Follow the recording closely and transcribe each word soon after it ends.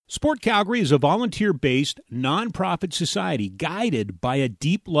Sport Calgary is a volunteer-based, nonprofit society guided by a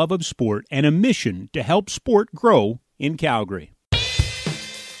deep love of sport and a mission to help sport grow in Calgary.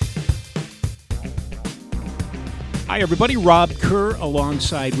 Hi, everybody. Rob Kerr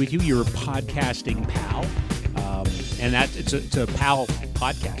alongside with you, your podcasting pal. And it's a pal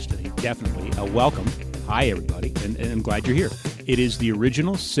podcast today, definitely. Welcome. Hi, everybody. And I'm glad you're here. It is the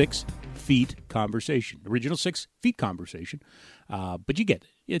original 6 Feet conversation. But you get it.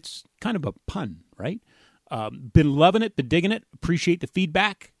 It's kind of a pun, right? Been loving it, been digging it. Appreciate the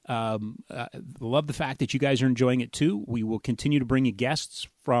feedback. Love the fact that you guys are enjoying it too. We will continue to bring you guests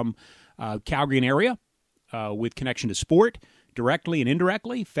from Calgary and area with connection to sport, directly and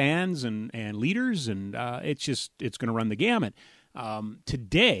indirectly, fans and leaders, and it's going to run the gamut.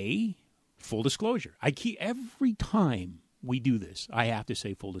 Today, full disclosure. Every time we do this, I have to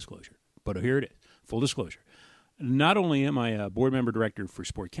say full disclosure. But here it is, full disclosure. Not only am I a board member director for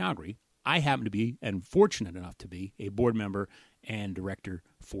Sport Calgary, I happen to be, and fortunate enough to be, a board member and director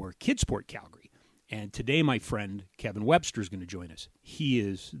for Kidsport Calgary. And today my friend Kevin Webster is going to join us. He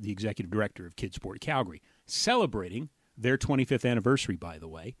is the executive director of Kidsport Calgary, celebrating their 25th anniversary, by the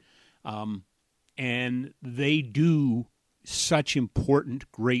way. And they do such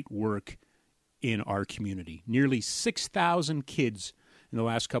important, great work in our community. Nearly 6,000 kids in the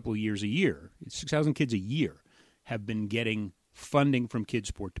last couple of years 6,000 kids a year have been getting funding from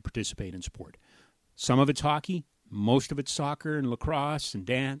Kidsport to participate in sport. Some of it's hockey, most of it's soccer and lacrosse and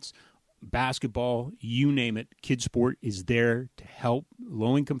dance, basketball, you name it. Kidsport is there to help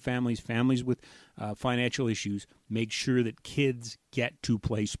low-income families with financial issues, make sure that kids get to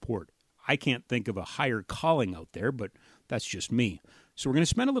play sport. I can't think of a higher calling out there, but that's just me. So we're going to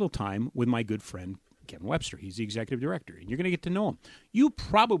spend a little time with my good friend, Kevin Webster. He's the executive director, and you're going to get to know him. You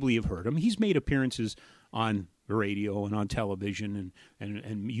probably have heard him. He's made appearances on the radio and on television,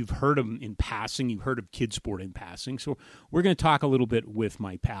 and you've heard him in passing. You've heard of Kidsport in passing. So we're going to talk a little bit with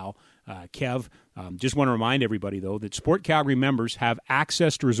my pal, Kev. Just want to remind everybody, though, that Sport Calgary members have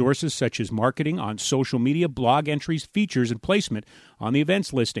access to resources such as marketing on social media, blog entries, features, and placement on the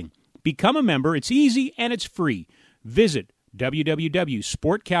events listing. Become a member. It's easy and it's free. Visit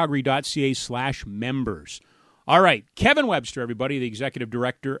www.sportcalgary.ca/members. All right, Kevin Webster, everybody, the executive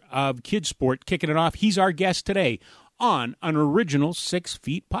director of Kidsport, kicking it off. He's our guest today on an original 6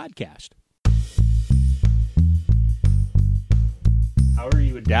 Feet podcast. How are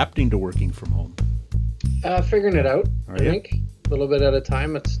you adapting to working from home? Figuring it out, I think. A little bit at a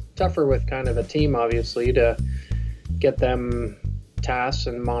time. It's tougher with kind of a team, obviously, to get them tasks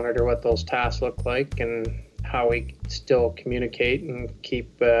and monitor what those tasks look like and how we still communicate and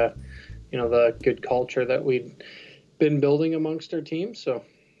keep the good culture that we've been building amongst our team. So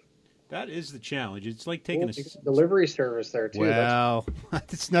that is the challenge. It's like taking a delivery service there too. Well,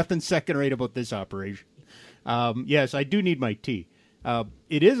 it's nothing second rate about this operation. Yes, I do need my tea.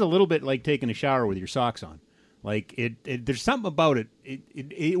 It is a little bit like taking a shower with your socks on. Like there's something about it.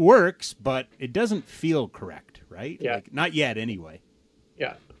 It works, but it doesn't feel correct, right? Yeah. Like, not yet, anyway.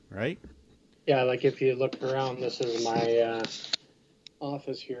 Yeah. Right. Yeah, like if you look around, this is my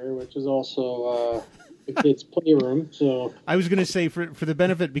office here, which is also the kids' playroom. So I was going to say, for the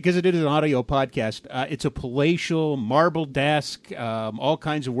benefit, because it is an audio podcast, it's a palatial marble desk, all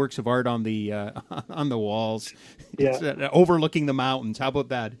kinds of works of art on the walls, yeah, overlooking the mountains. How about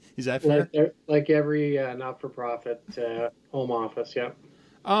that? Is that fair? Like every not-for-profit home office. Yeah.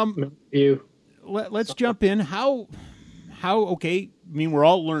 Let's jump in. How? Okay. I mean, we're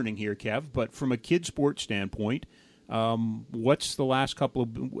all learning here, Kev. But from a Kidsport standpoint, what's the last couple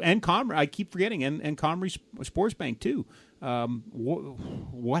of I keep forgetting, and Comrie Sports Bank too.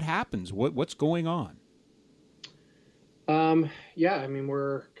 What happens? What's going on? Yeah, I mean,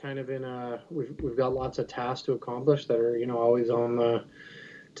 we're kind of in we've got lots of tasks to accomplish that are always on the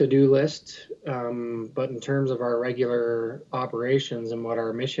to-do list. But in terms of our regular operations and what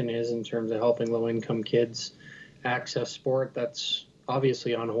our mission is in terms of helping low-income kids access sport, that's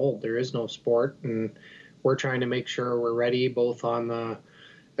obviously on hold. There is no sport, and we're trying to make sure we're ready both on the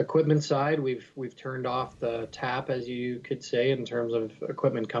equipment side. We've turned off the tap, as you could say, in terms of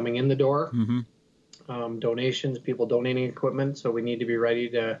equipment coming in the door. Mm-hmm. Donations, people donating equipment. So we need to be ready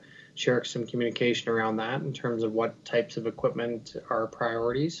to share some communication around that in terms of what types of equipment are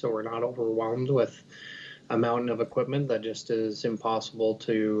priorities. So we're not overwhelmed with a mountain of equipment that just is impossible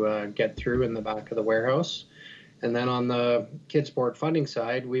to get through in the back of the warehouse. And then on the Kidsport funding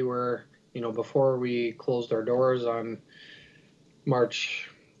side, we were, before we closed our doors on March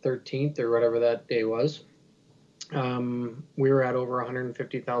 13th or whatever that day was, we were at over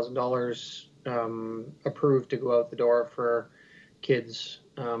 $150,000 approved to go out the door for kids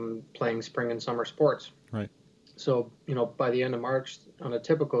playing spring and summer sports. Right. So, by the end of March on a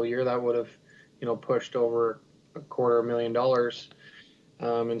typical year, that would have, pushed over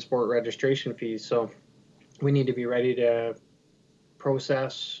 $250,000 in sport registration fees. So we need to be ready to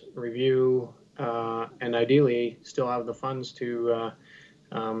process, review, and ideally still have the funds to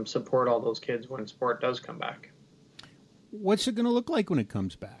support all those kids when sport does come back. What's it going to look like when it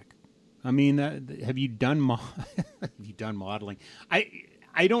comes back? I mean, have you done have you done modeling?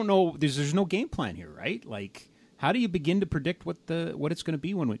 I don't know. There's no game plan here, right? Like, how do you begin to predict what it's going to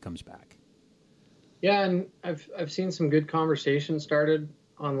be when it comes back? Yeah, and I've seen some good conversations started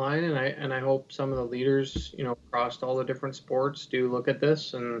online, and I hope some of the leaders, across all the different sports do look at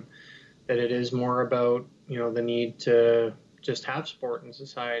this, and that it is more about, the need to just have sport in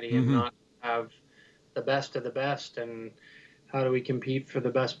society and not have the best of the best, and how do we compete for the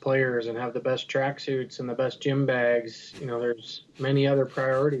best players and have the best tracksuits and the best gym bags. There's many other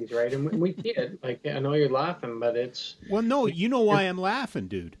priorities, right? And we see it. Like, I know you're laughing, but it's... Well, no, you know why I'm laughing,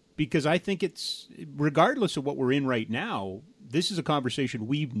 dude. Because I think it's, regardless of what we're in right now, this is a conversation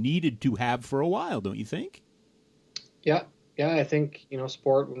we've needed to have for a while, don't you think? Yeah, I think,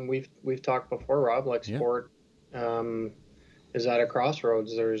 sport, when we've talked before, Rob, like sport is at a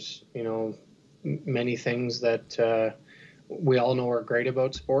crossroads. There's, many things that we all know are great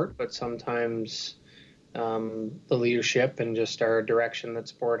about sport, but sometimes the leadership and just our direction that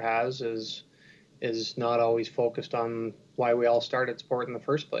sport has is not always focused on why we all started sport in the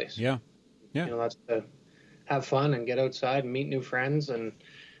first place. Yeah. That's to have fun and get outside and meet new friends and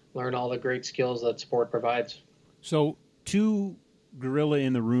learn all the great skills that sport provides. So, 2 gorilla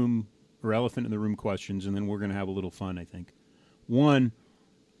in the room or elephant in the room questions, and then we're going to have a little fun, I think. 1,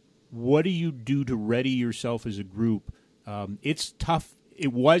 what do you do to ready yourself as a group? It's tough.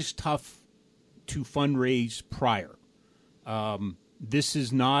 It was tough to fundraise prior. This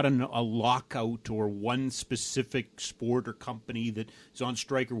is not a lockout or one specific sport or company that is on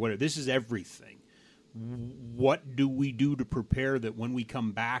strike or whatever. This is everything. What do we do to prepare that when we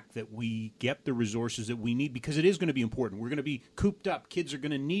come back that we get the resources that we need? Because it is going to be important. We're going to be cooped up. Kids are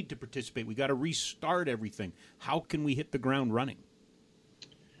going to need to participate. We got to restart everything. How can we hit the ground running?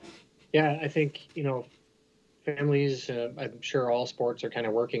 Yeah, I think, families, I'm sure all sports are kind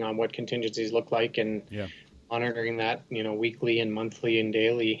of working on what contingencies look like and monitoring that, weekly and monthly and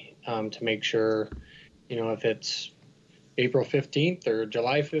daily to make sure, if it's April 15th or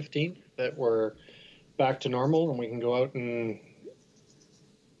July 15th, that we're back to normal and we can go out and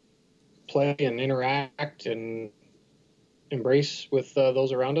play and interact and embrace with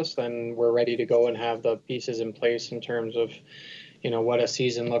those around us, then we're ready to go and have the pieces in place in terms of, what a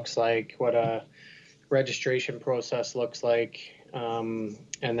season looks like, what a registration process looks like, and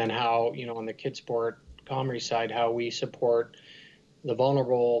then how, on the kid sport Comrie side, how we support the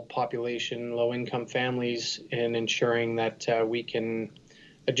vulnerable population, low-income families, in ensuring that we can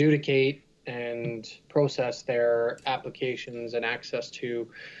adjudicate and process their applications and access to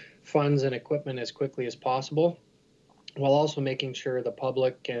funds and equipment as quickly as possible, while also making sure the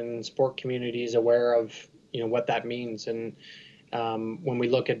public and sport community is aware of, what that means. And when we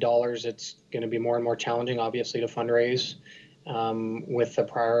look at dollars, it's going to be more and more challenging, obviously, to fundraise, with the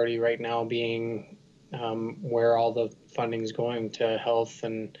priority right now being where all the funding is going to health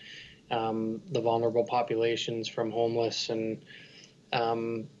and the vulnerable populations, from homeless and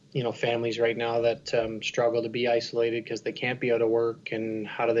families right now that struggle to be isolated because they can't be out of work, and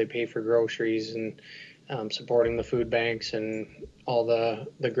how do they pay for groceries, and supporting the food banks and all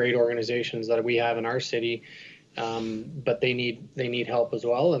the great organizations that we have in our city. But they need help as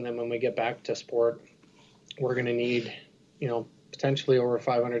well. And then when we get back to sport, we're going to need, potentially over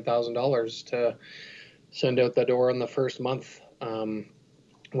 $500,000 to send out the door in the first month,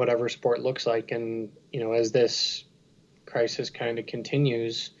 whatever sport looks like. And, as this crisis kind of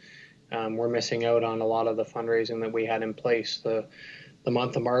continues, we're missing out on a lot of the fundraising that we had in place. The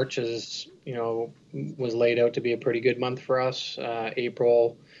month of March was laid out to be a pretty good month for us.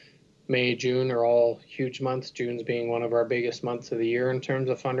 April, May, June are all huge months, June's being one of our biggest months of the year in terms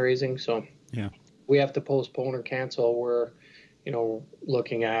of fundraising. So we have to postpone or cancel. We're,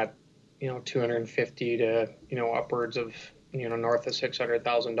 looking at, $250 to, upwards of, north of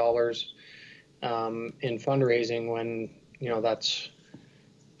 $600,000 in fundraising, when, that's,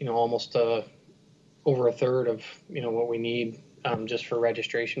 almost over a third of, what we need just for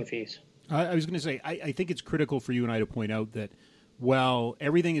registration fees. I was going to say, I think it's critical for you and I to point out that, well,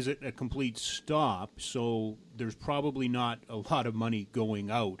 everything is at a complete stop, so there's probably not a lot of money going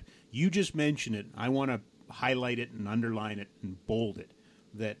out. You just mentioned it. I want to highlight it and underline it and bold it,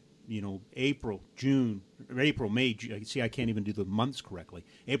 that, April, June, April, May. See, I can't even do the months correctly.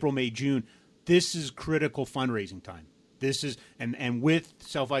 April, May, June. This is critical fundraising time. This is and with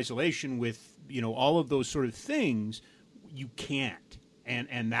self-isolation, with all of those sort of things, you can't.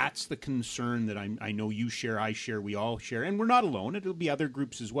 And that's the concern that I know you share, I share, we all share, and we're not alone. It'll be other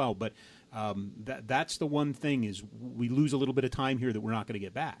groups as well, but that's the one thing is we lose a little bit of time here that we're not going to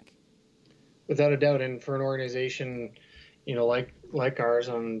get back. Without a doubt, and for an organization, like ours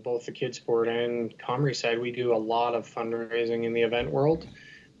on both the Kids Sport and Comrie side, we do a lot of fundraising in the event world.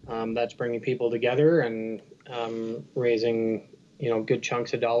 That's bringing people together and raising good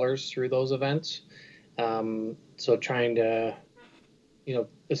chunks of dollars through those events. So trying to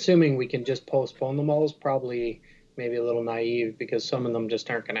assuming we can just postpone them all is probably maybe a little naive because some of them just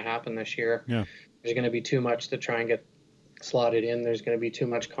aren't going to happen this year. Yeah. There's going to be too much to try and get slotted in. There's going to be too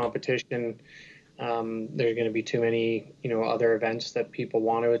much competition. There's going to be too many, other events that people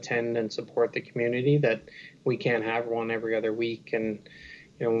want to attend and support the community that we can't have one every other week. And,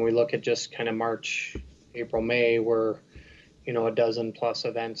 when we look at just kind of March, April, May, we're, a dozen plus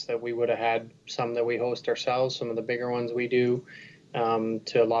events that we would have had, some that we host ourselves, some of the bigger ones we do,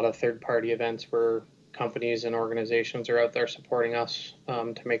 to a lot of third-party events where companies and organizations are out there supporting us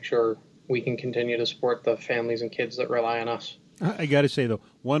to make sure we can continue to support the families and kids that rely on us. I got to say, though,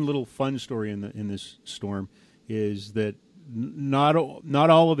 one little fun story in this storm is that not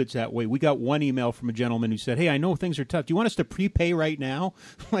all of it's that way. We got one email from a gentleman who said, "Hey, I know things are tough. Do you want us to prepay right now?"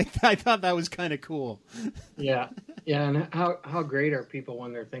 I thought that was kind of cool. Yeah, and how great are people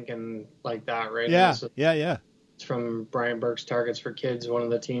when they're thinking like that, right? Yeah. It's from Brian Burke's Targets for Kids, one of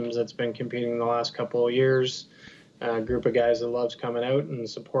the teams that's been competing the last couple of years. A group of guys that loves coming out and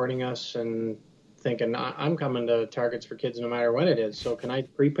supporting us and thinking, I'm coming to Targets for Kids no matter when it is. So can I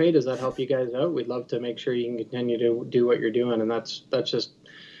prepay? Does that help you guys out? We'd love to make sure you can continue to do what you're doing. And that's just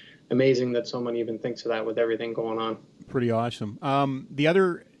amazing that someone even thinks of that with everything going on. Pretty awesome. The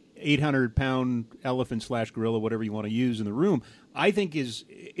other 800-pound elephant / gorilla, whatever you want to use in the room, I think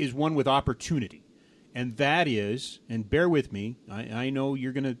is one with opportunity. And that is, and bear with me, I know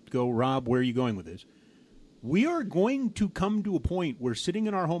you're going to go, Rob, where are you going with this? We are going to come to a point where sitting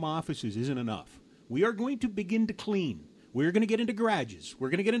in our home offices isn't enough. We are going to begin to clean. We're going to get into garages. We're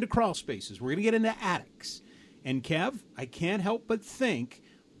going to get into crawl spaces. We're going to get into attics. And Kev, I can't help but think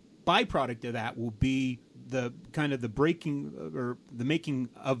byproduct of that will be the kind of the breaking or the making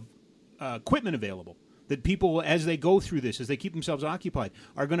of equipment available. That people, as they go through this, as they keep themselves occupied,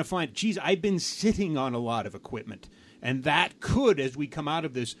 are going to find, geez, I've been sitting on a lot of equipment. And that could, as we come out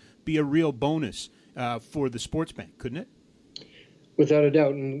of this, be a real bonus for the sports bank, couldn't it? Without a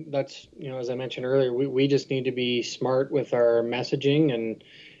doubt. And that's, as I mentioned earlier, we just need to be smart with our messaging.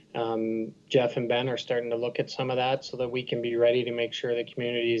 And Jeff and Ben are starting to look at some of that so that we can be ready to make sure the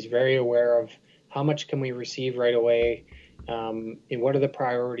community is very aware of how much can we receive right away. And what are the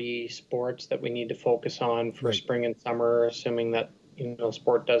priority sports that we need to focus on for spring and summer, assuming that,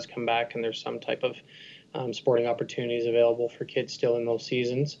 sport does come back and there's some type of sporting opportunities available for kids still in those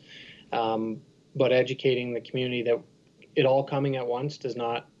seasons. But educating the community that it all coming at once does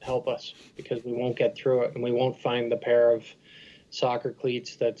not help us because we won't get through it and we won't find the pair of soccer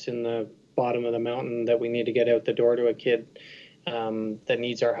cleats that's in the bottom of the mountain that we need to get out the door to a kid that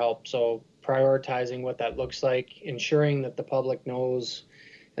needs our help. So prioritizing what that looks like, ensuring that the public knows,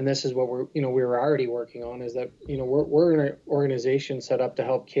 and this is what we're already working on, is that, we're an organization set up to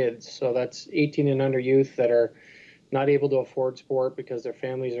help kids. So that's 18 and under youth that are not able to afford sport because their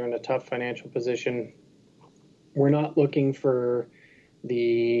families are in a tough financial position. We're not looking for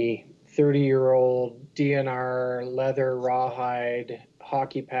the 30-year-old DNR leather rawhide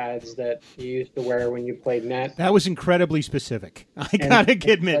hockey pads that you used to wear when you played net. That was incredibly specific. I gotta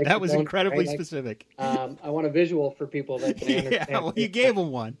admit, that was incredibly specific. I want a visual for people that can understand. Yeah, well, you gave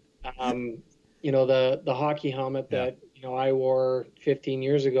them one. The hockey helmet that I wore 15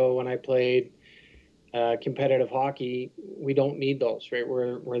 years ago when I played competitive hockey, we don't need those, right?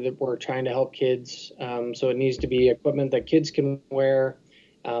 We're trying to help kids, so it needs to be equipment that kids can wear,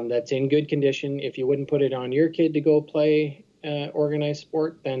 that's in good condition. If you wouldn't put it on your kid to go play organized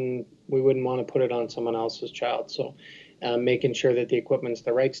sport, then we wouldn't want to put it on someone else's child. So making sure that the equipment's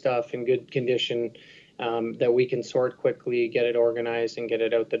the right stuff in good condition, that we can sort quickly, get it organized, and get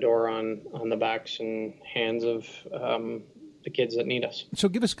it out the door on the backs and hands of the kids that need us. So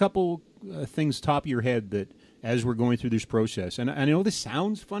give us a couple things top of your head that as we're going through this process, and I know this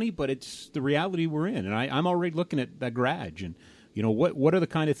sounds funny, but it's the reality we're in, and I'm already looking at that garage, and what are the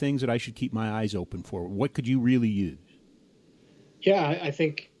kind of things that I should keep my eyes open for? What could you really use? Yeah, I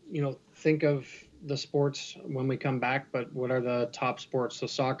think, think of the sports when we come back, but what are the top sports? So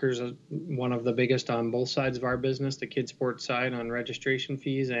soccer's one of the biggest on both sides of our business, the kids sports side on registration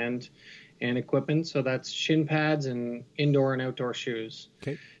fees and equipment. So that's shin pads and indoor and outdoor shoes.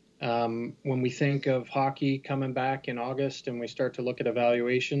 Okay. When we think of hockey coming back in August and we start to look at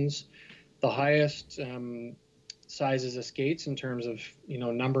evaluations, the highest sizes of skates in terms of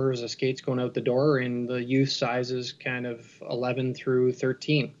numbers of skates going out the door in the youth sizes kind of 11 through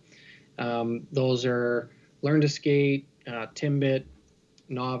 13. Those are learn to skate, Timbit,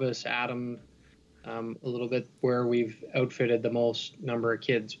 novice, Atom, a little bit where we've outfitted the most number of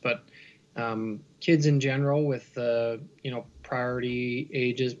kids, but kids in general with priority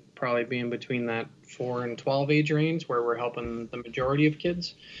ages probably being between that 4 and 12 age range where we're helping the majority of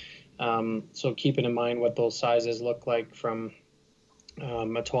kids. So keeping in mind what those sizes look like from a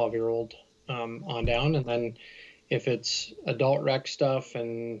 12-year-old on down. And then if it's adult rec stuff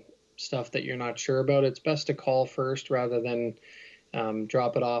and stuff that you're not sure about, it's best to call first rather than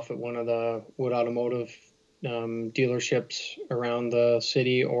drop it off at one of the Wood Automotive dealerships around the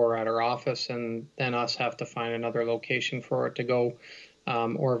city or at our office, and then us have to find another location for it to go.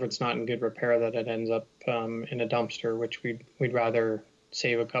 Or if it's not in good repair, that it ends up in a dumpster, which we'd rather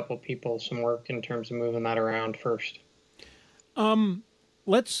save a couple people some work in terms of moving that around first.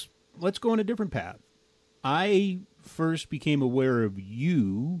 Let's go on a different path. I first became aware of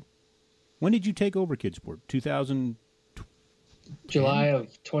you. When did you take over Kidsport? 2000? July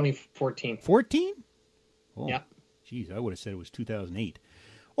of 2014. 14? Oh, yeah. Geez, I would have said it was 2008.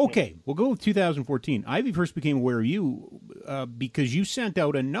 Okay, we'll go with 2014. I first became aware of you because you sent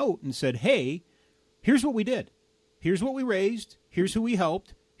out a note and said, hey, here's what we did. Here's what we raised. Here's who we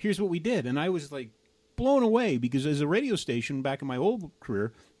helped. Here's what we did. And I was like blown away because as a radio station back in my old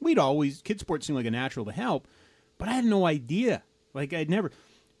career, Kidsport seemed like a natural to help, but I had no idea. Like I'd never.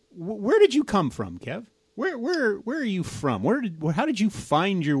 Where did you come from, Kev? Where are you from? How did you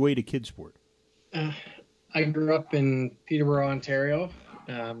find your way to Kidsport? I grew up in Peterborough, Ontario.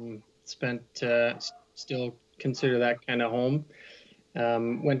 Still consider that kind of home.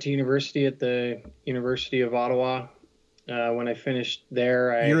 Went to university at the University of Ottawa. When I finished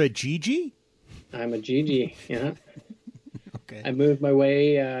there, You're a GG? I'm a GG, yeah. Okay. I moved my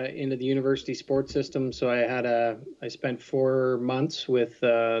way into the university sports system, so I spent 4 months with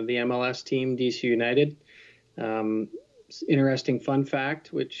the MLS team, DC United. Interesting fun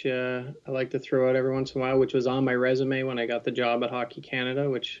fact, which I like to throw out every once in a while, which was on my resume when I got the job at Hockey Canada,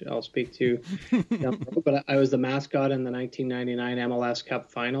 which I'll speak to down the road. But I was the mascot in the 1999 MLS Cup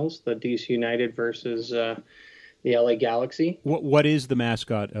Finals, the DC United versus the LA Galaxy. What is the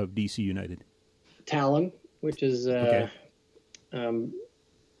mascot of DC United? Talon, which is okay.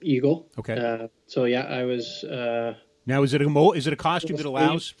 Eagle. Okay. So yeah, I was. Now, is it a costume that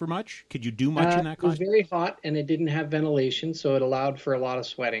allows for much? Could you do much in that costume? It was very hot, and it didn't have ventilation, so it allowed for a lot of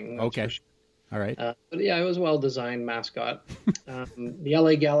sweating. Okay. Sure. All right. But yeah, it was a well-designed mascot. The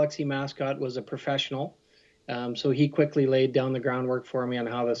LA Galaxy mascot was a professional, so he quickly laid down the groundwork for me on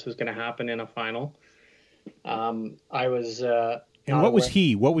how this was going to happen in a final. I was. And what was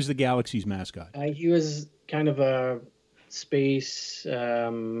he? What was the Galaxy's mascot? He was kind of a space,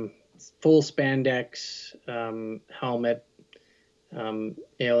 full spandex helmet,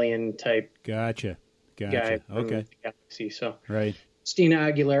 alien type. Gotcha. Guy from Okay. the Galaxy. So right. Stina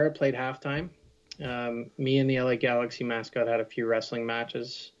Aguilera played halftime. Me and the LA Galaxy mascot had a few wrestling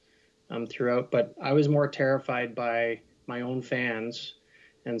matches throughout, but I was more terrified by my own fans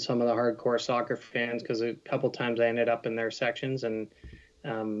and some of the hardcore soccer fans because a couple times I ended up in their sections and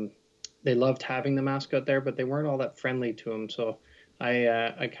they loved having the mascot there, but they weren't all that friendly to him. So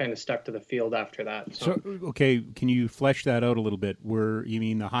I kind of stuck to the field after that. So okay, can you flesh that out a little bit? You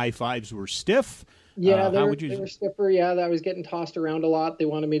mean the high fives were stiff? Yeah, they were stiffer. Yeah, I was getting tossed around a lot. They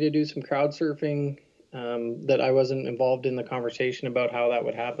wanted me to do some crowd surfing that I wasn't involved in the conversation about how that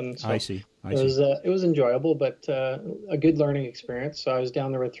would happen. So I see. It was enjoyable, but a good learning experience. So I was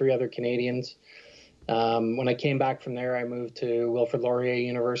down there with 3 other Canadians. When I came back from there, I moved to Wilfrid Laurier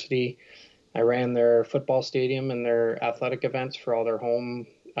University. I ran their football stadium and their athletic events for all their home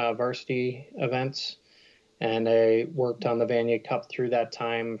varsity events. And I worked on the Vanier Cup through that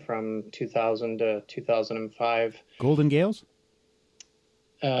time from 2000 to 2005. Golden Gales?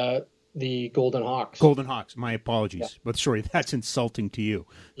 The Golden Hawks. Golden Hawks. My apologies. Yeah. But sorry, that's insulting to you.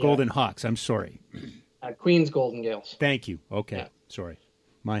 Yeah. Golden Hawks. I'm sorry. Queens Golden Gales. Thank you. Okay. Yeah. Sorry.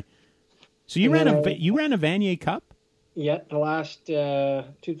 So you ran a Vanier Cup? Yeah, the last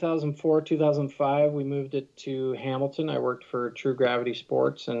 2004, 2005, we moved it to Hamilton. I worked for True Gravity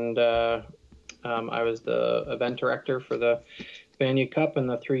Sports, and I was the event director for the Vanier Cup, and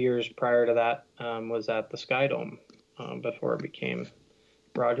the 3 years prior to that was at the Sky Dome before it became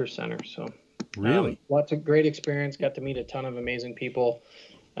Rogers Center. So Really? lots of great experience. Got to meet a ton of amazing people.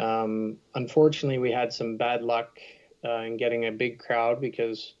 Unfortunately, we had some bad luck in getting a big crowd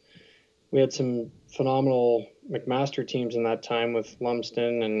because we had some phenomenal McMaster teams in that time with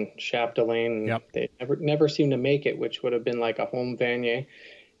Lumsden and Chapdelaine. Yep. They never seemed to make it, which would have been like a home Vanier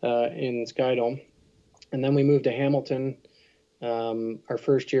in Sky Dome. And then we moved to Hamilton. Our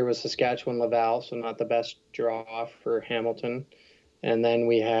first year was Saskatchewan Laval, so not the best draw for Hamilton. And then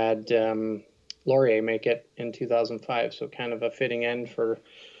we had Laurier make it in 2005, so kind of a fitting end for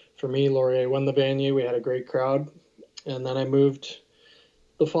me. Laurier won the Vanier. We had a great crowd. And then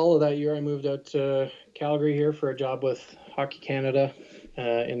the fall of that year, I moved out to Calgary here for a job with Hockey Canada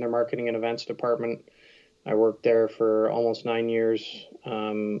in their marketing and events department. I worked there for almost 9 years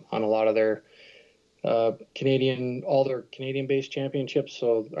on a lot of their all their Canadian-based championships,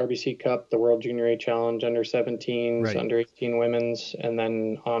 so RBC Cup, the World Junior A Challenge, under 17s, Right. under 18 women's, and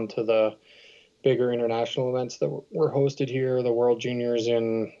then on to the bigger international events that were hosted here, the World Juniors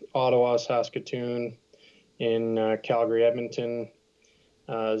in Ottawa, Saskatoon, in Calgary, Edmonton,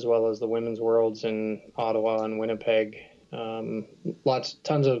 as well as the Women's Worlds in Ottawa and Winnipeg.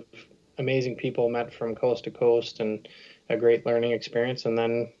 Tons of amazing people met from coast to coast, and a great learning experience. And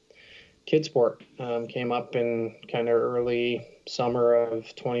then Kidsport came up in kind of early summer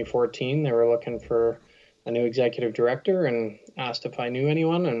of 2014. They were looking for a new executive director and asked if I knew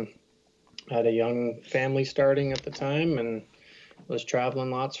anyone, and had a young family starting at the time and was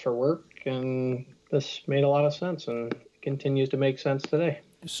traveling lots for work, and this made a lot of sense and continues to make sense today.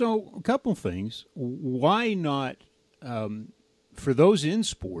 So, a couple things. Why not, for those in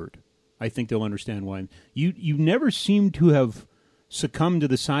sport, I think they'll understand why. You never seem to have succumbed to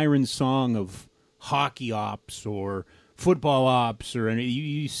the siren song of hockey ops or football ops, or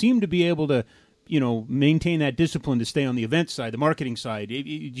you seem to be able to, maintain that discipline to stay on the event side, the marketing side. Did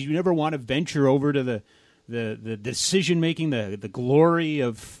you never want to venture over to the decision making, the glory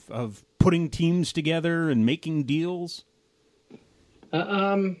of putting teams together and making deals?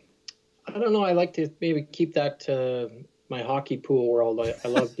 I don't know. I like to maybe keep that to my hockey pool world. I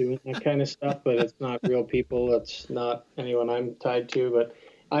love doing that kind of stuff, but it's not real people. It's not anyone I'm tied to. But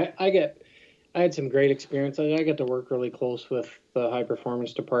I had some great experience. I got to work really close with the high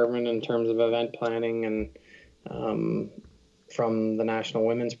performance department in terms of event planning, and from the national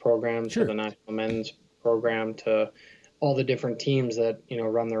women's program Sure. to the national men's program to all the different teams that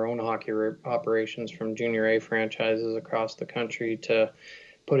run their own hockey operations, from junior A franchises across the country to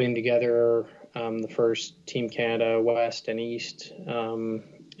putting together the first Team Canada West and East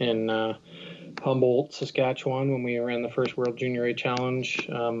in Humboldt, Saskatchewan, when we ran the first World Junior A Challenge.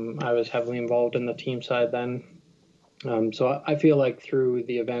 I was heavily involved in the team side then. So I feel like through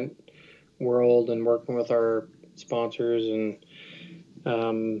the event world and working with our sponsors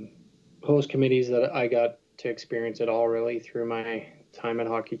and host committees, that I got to experience it all really through my time at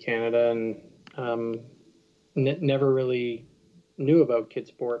Hockey Canada, and never really knew about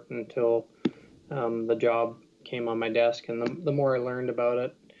Kidsport until the job came on my desk. And the more I learned about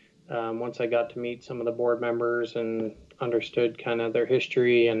it, once I got to meet some of the board members and understood kind of their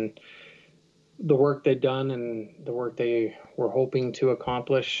history and the work they'd done and the work they were hoping to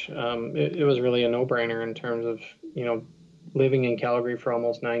accomplish, it was really a no-brainer in terms of, living in Calgary for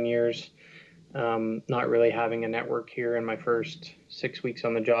almost 9 years, not really having a network here. In my first 6 weeks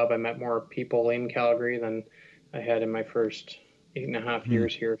on the job, I met more people in Calgary than I had in my first 8.5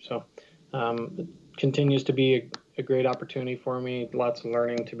 years here. So it continues to be a great opportunity for me. Lots of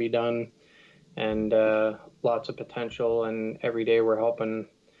learning to be done, and lots of potential. And every day we're helping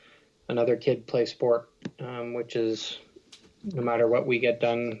another kid play sport, which is, no matter what we get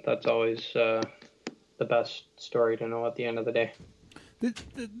done, that's always the best story to know at the end of the day.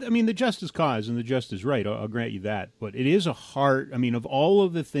 The just is cause, and the just is right. I'll grant you that. But it is a hard, of all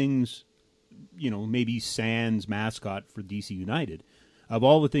of the things, maybe sans mascot for DC United, of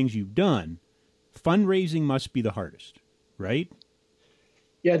all the things you've done, fundraising must be the hardest, right?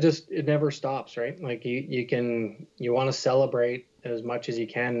 Yeah, just it never stops, right? Like you want to celebrate as much as you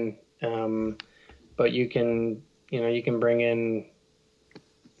can, but you can bring in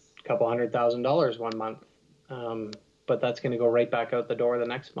a couple $100,000 one month, but that's going to go right back out the door the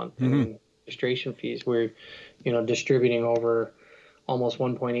next month. Mm-hmm. And registration fees, we're distributing over almost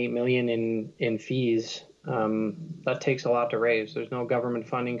 1.8 million in fees. That takes a lot to raise. There's no government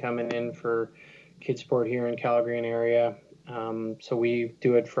funding coming in for Kidsport here in Calgary and area. So we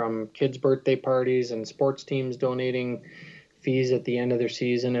do it from kids' birthday parties and sports teams donating fees at the end of their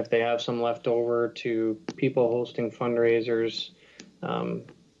season if they have some left over, to people hosting fundraisers,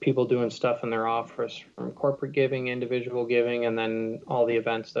 people doing stuff in their office, from corporate giving, individual giving, and then all the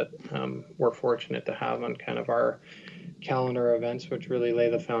events that we're fortunate to have on kind of our calendar events, which really lay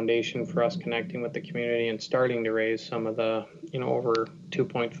the foundation for us connecting with the community and starting to raise some of the, over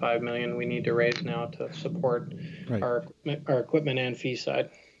 2.5 million we need to raise now to support Right. our equipment and fee side.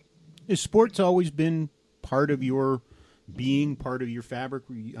 Has sports always been part of your being, part of your fabric?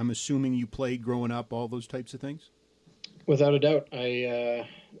 I'm assuming you played growing up, all those types of things? Without a doubt, I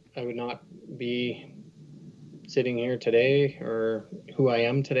would not be sitting here today or who I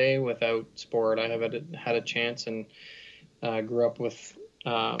am today without sport. I have had a chance and grew up with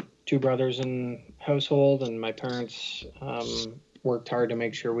two brothers in household, and my parents worked hard to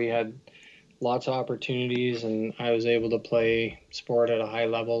make sure we had lots of opportunities, and I was able to play sport at a high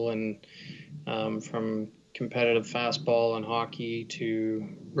level, and from competitive fastball and hockey to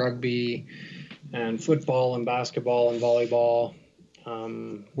rugby and football and basketball and volleyball.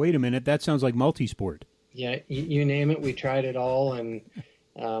 Wait a minute, that sounds like multi-sport. Yeah, you name it, we tried it all, and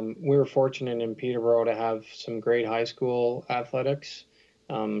we were fortunate in Peterborough to have some great high school athletics.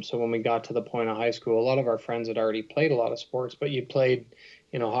 So when we got to the point of high school, a lot of our friends had already played a lot of sports, but you played,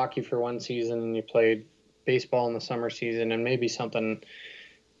 hockey for one season, and you played baseball in the summer season, and maybe something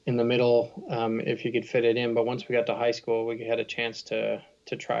in the middle if you could fit it in. But once we got to high school, we had a chance to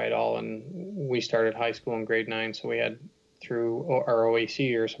try it all, and we started high school in grade 9, so we had through our OAC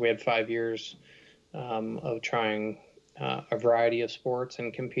years, we had 5 years of trying a variety of sports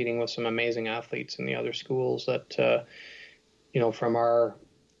and competing with some amazing athletes in the other schools that, from our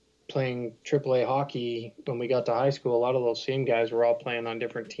playing AAA hockey when we got to high school, a lot of those same guys were all playing on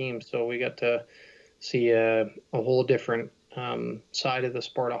different teams. So we got to see a whole different side of the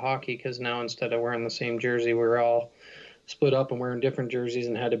sport of hockey, because now instead of wearing the same jersey, we were all split up and wearing different jerseys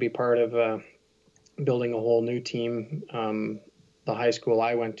and had to be part of building a whole new team. The high school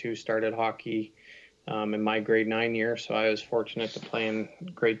I went to started hockey in my grade 9 year, so I was fortunate to play in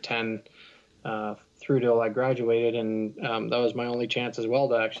grade 10 through till I graduated, and that was my only chance as well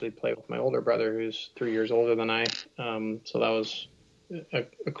to actually play with my older brother, who's 3 years older than I. So that was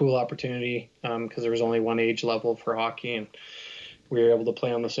a cool opportunity because there was only one age level for hockey, and we were able to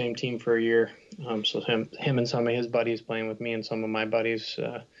play on the same team for a year. So him and some of his buddies playing with me and some of my buddies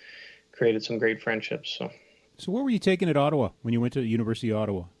created some great friendships. So what were you taking at Ottawa when you went to the University of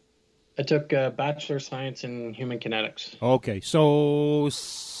Ottawa? I took a Bachelor of Science in Human Kinetics. Okay, so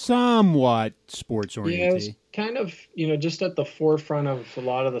somewhat sports oriented. Yeah, it was kind of, just at the forefront of a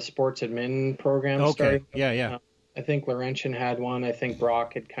lot of the sports admin programs. Okay, started. yeah. I think Laurentian had one. I think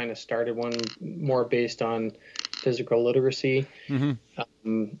Brock had kind of started one more based on physical literacy.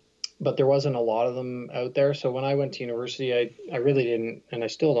 Mm-hmm. But there wasn't a lot of them out there. So when I went to university, I really didn't, and I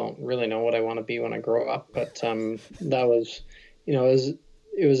still don't really know what I want to be when I grow up. But that was,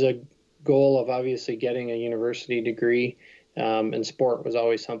 it was a goal of obviously getting a university degree, and sport was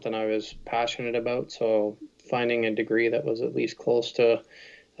always something I was passionate about. So finding a degree that was at least close to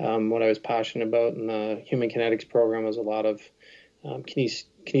what I was passionate about, and the human kinetics program was a lot of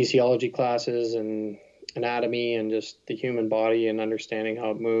kinesiology classes and anatomy and just the human body and understanding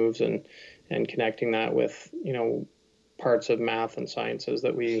how it moves, and connecting that with parts of math and sciences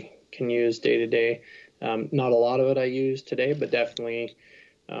that we can use day to day. Not a lot of it I use today, but definitely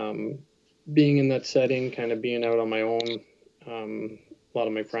being in that setting, kind of being out on my own. A lot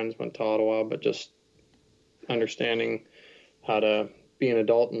of my friends went to Ottawa, but just understanding how to be an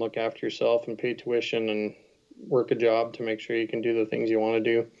adult and look after yourself and pay tuition and work a job to make sure you can do the things you want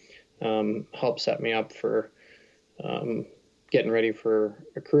to do helped set me up for getting ready for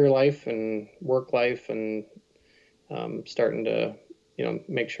a career life and work life, and starting to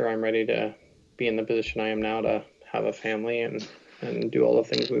make sure I'm ready to be in the position I am now to have a family and do all the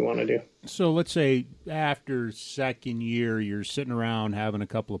things we want to do. So let's say after second year, you're sitting around having a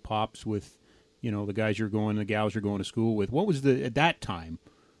couple of pops with, the guys the gals you're going to school with. What was at that time,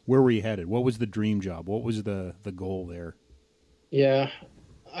 where were you headed? What was the dream job? What was the goal there? Yeah,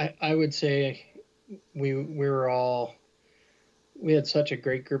 I would say we had such a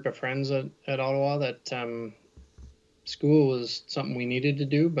great group of friends at Ottawa that school was something we needed to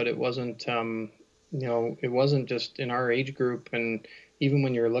do, but it wasn't, it wasn't just in our age group. And even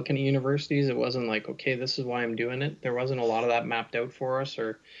when you're looking at universities, it wasn't like, okay, this is why I'm doing it. There wasn't a lot of that mapped out for us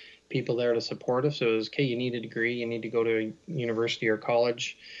or people there to support us. So it was, okay, you need a degree, you need to go to a university or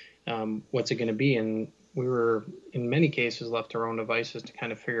college. What's it going to be? And we were, in many cases, left to our own devices to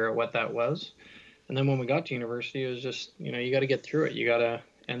kind of figure out what that was. And then when we got to university, it was just, you got to get through it. You got to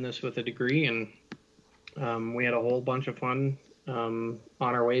end this with a degree. And we had a whole bunch of fun on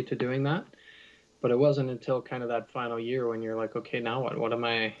our way to doing that. but it wasn't until kind of that final year when you're like, okay, now what am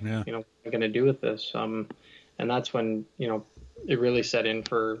I, Yeah. going to do with this? And that's when, it really set in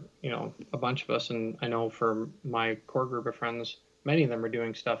for, a bunch of us. And I know for my core group of friends, many of them are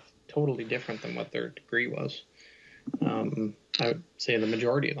doing stuff totally different than what their degree was. I would say the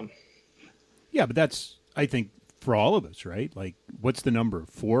majority of them. Yeah, but that's, I think, for all of us, right? Like, what's the number?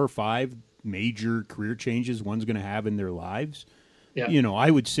 4 or 5 major career changes one's going to have in their lives. Yeah.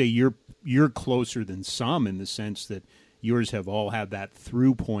 I would say you're closer than some in the sense that yours have all had that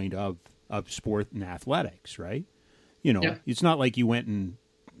through point of sport and athletics, right? Yeah. It's not like you went and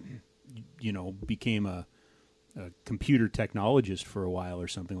became a computer technologist for a while or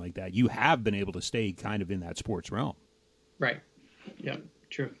something like that. You have been able to stay kind of in that sports realm. Right. Yeah,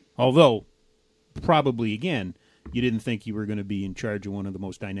 true. Although, probably, again, you didn't think you were going to be in charge of one of the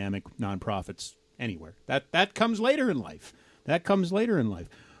most dynamic nonprofits anywhere. That comes later in life. I've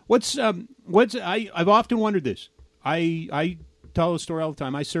often wondered this. I tell a story all the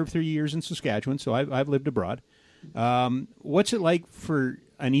time. I served 3 years in Saskatchewan, so I've lived abroad. What's it like for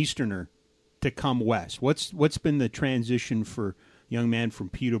an Easterner to come west? What's been the transition for a young man from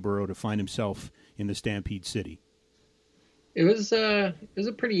Peterborough to find himself in the Stampede City? It was a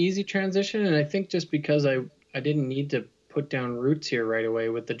pretty easy transition, and I think just because I didn't need to put down roots here right away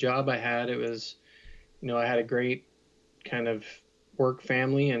with the job I had, it was, I had a great kind of work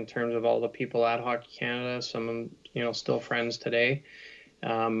family in terms of all the people at Hockey Canada, some still friends today,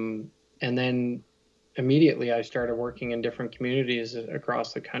 and then immediately I started working in different communities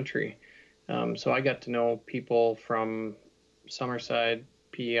across the country, so I got to know people from Summerside,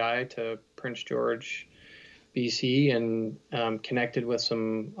 PEI to Prince George, BC, and connected with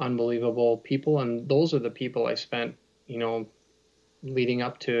some unbelievable people. And those are the people I spent, leading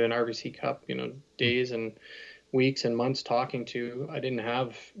up to an RBC Cup, days and weeks and months talking to. I didn't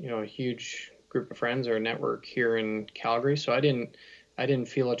have, a huge group of friends or a network here in Calgary. So I didn't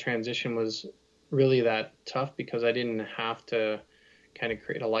feel a transition was really that tough because I didn't have to kind of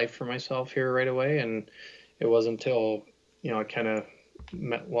create a life for myself here right away. And it wasn't until,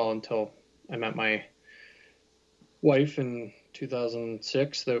 until I met my wife in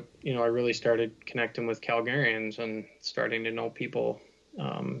 2006 that I really started connecting with Calgarians and starting to know people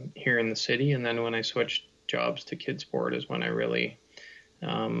here in the city. And then when I switched jobs to Kidsport is when I really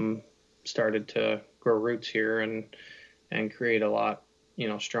started to grow roots here and create a lot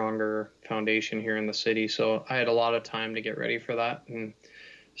stronger foundation here in the city. So I had a lot of time to get ready for that and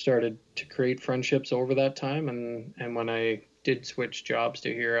started to create friendships over that time. And when I did switch jobs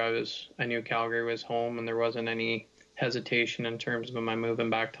to here, I knew Calgary was home, and there wasn't any hesitation in terms of my moving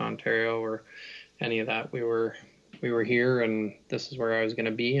back to Ontario or any of that. We were here, and this is where I was going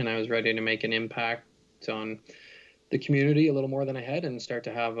to be, and I was ready to make an impact on the community a little more than I had, and start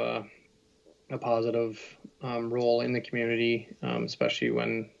to have a positive role in the community, especially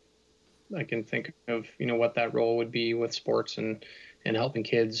when I can think of what that role would be with sports and helping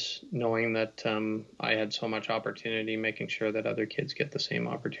kids, knowing that I had so much opportunity, making sure that other kids get the same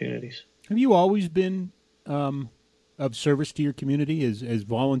opportunities. Have you always been of service to your community? As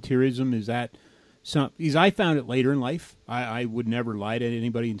volunteerism, is that some? Because I found it later in life. I would never lie to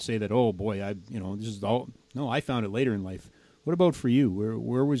anybody and say that, oh boy, this is all. No, I found it later in life. What about for you?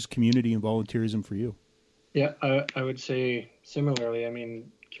 Where was community and volunteerism for you? Yeah, I would say similarly. I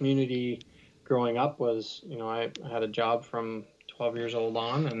mean, community growing up was, I had a job from 12 years old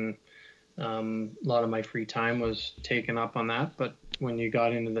on, and a lot of my free time was taken up on that. But when you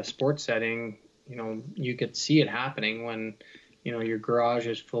got into the sports setting, you could see it happening when, your garage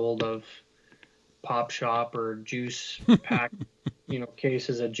is full of pop shop or juice pack,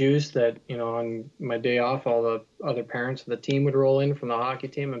 cases of juice that, on my day off, all the other parents of the team would roll in from the hockey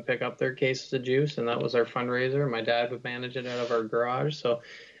team and pick up their cases of juice. And that was our fundraiser. My dad would manage it out of our garage. So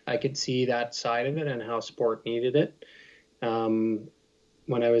I could see that side of it and how sport needed it.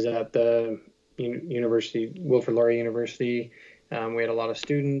 When I was at the University, Wilfrid Laurier University, we had a lot of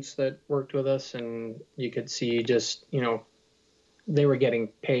students that worked with us, and you could see just, they were getting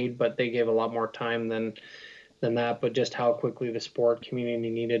paid, but they gave a lot more time than that. But just how quickly the sport community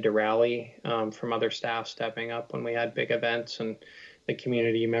needed to rally, from other staff stepping up when we had big events, and the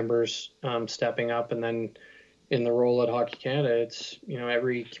community members stepping up. And then in the role at Hockey Canada, it's,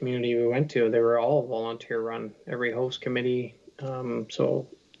 every community we went to, they were all volunteer run, every host committee. So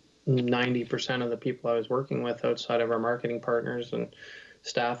 90% of the people I was working with outside of our marketing partners and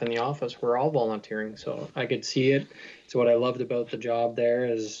staff in the office were all volunteering. So I could see it. So what I loved about the job there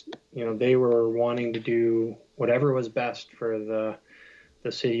is, they were wanting to do whatever was best for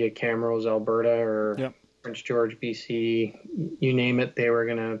the city of Camrose, Alberta, or Prince George, BC, you name it. They were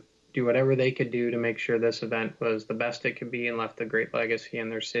going to do whatever they could do to make sure this event was the best it could be and left a great legacy in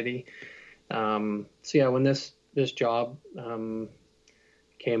their city. So yeah, when this job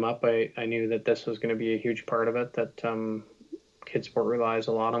came up, I knew that this was going to be a huge part of it, that Kidsport relies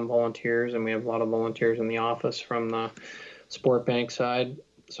a lot on volunteers, and we have a lot of volunteers in the office from the Sport Bank side.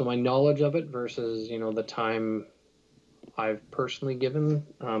 So my knowledge of it versus, the time I've personally given,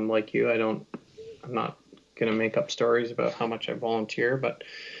 like you, I'm not going to make up stories about how much I volunteer, but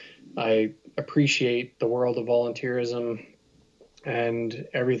I appreciate the world of volunteerism and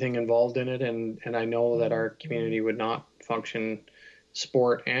everything involved in it. And I know that our community would not function,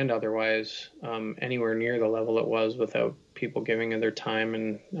 sport and otherwise, anywhere near the level it was without people giving of their time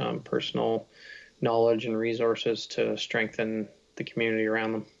and personal knowledge and resources to strengthen the community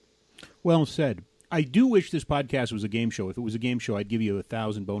around them. Well said. I do wish this podcast was a game show. If it was a game show, I'd give you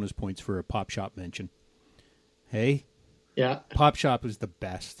 1,000 bonus points for a Pop Shop mention. Hey? Yeah. Pop Shop was the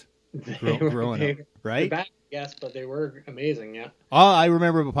best growing up, right? Bad, yes, but they were amazing, yeah. All I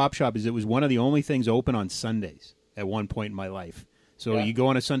remember about Pop Shop is it was one of the only things open on Sundays at one point in my life. So you go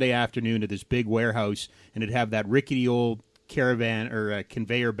on a Sunday afternoon to this big warehouse, and it'd have that rickety old caravan or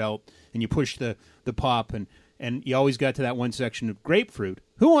conveyor belt, and you push the pop, and you always got to that one section of grapefruit.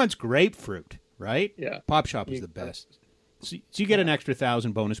 Who wants grapefruit, right? Yeah. Pop Shop is the best. So you get an extra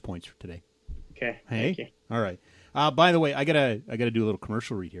 1,000 bonus points for today. Okay. Hey? Thank you. All right. By the way, I gotta do a little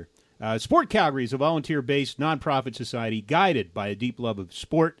commercial read here. Sport Calgary is a volunteer-based nonprofit society guided by a deep love of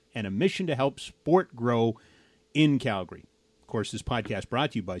sport and a mission to help sport grow in Calgary. Of course, this podcast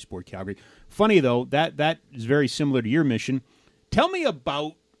brought to you by Sport Calgary. Funny, though, that is very similar to your mission. Tell me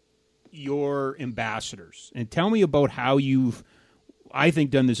about your ambassadors, and tell me about how you've, I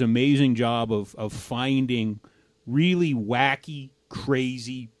think, done this amazing job of finding really wacky,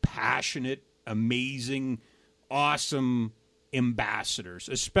 crazy, passionate, amazing, awesome ambassadors,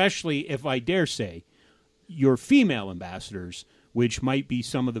 especially, if I dare say, your female ambassadors, which might be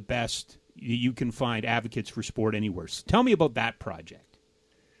some of the best you can find advocates for sport anywhere. So tell me about that project.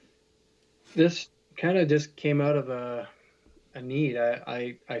 This kind of just came out of a need.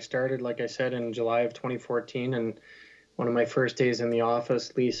 I started, like I said, in July of 2014, and one of my first days in the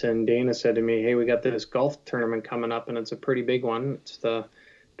office, Lisa and Dana said to me, hey, we got this golf tournament coming up, and it's a pretty big one. It's the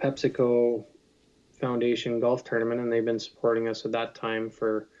PepsiCo Foundation Golf Tournament, and they've been supporting us at that time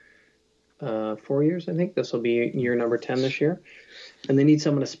for 4 years, I think. This will be year number 10 this year. And they need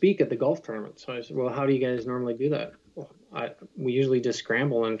someone to speak at the golf tournament. So I said, well, how do you guys normally do that? Well, we usually just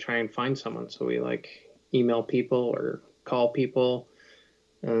scramble and try and find someone. So we email people or call people.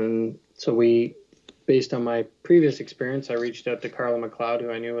 And so based on my previous experience, I reached out to Carla McLeod,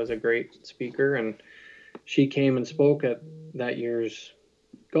 who I knew was a great speaker. And she came and spoke at that year's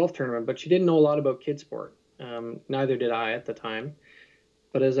golf tournament, but she didn't know a lot about Kidsport. Neither did I at the time.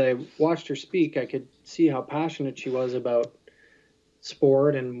 But as I watched her speak, I could see how passionate she was about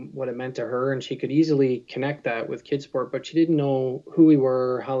sport and what it meant to her, and she could easily connect that with Kidsport, but she didn't know who we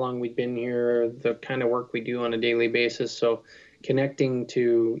were, how long we'd been here, the kind of work we do on a daily basis. So connecting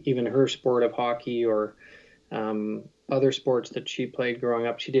to even her sport of hockey or other sports that she played growing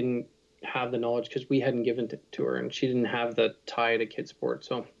up, she didn't have the knowledge because we hadn't given it to her, and she didn't have the tie to Kidsport.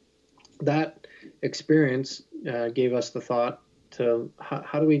 So that experience gave us the thought to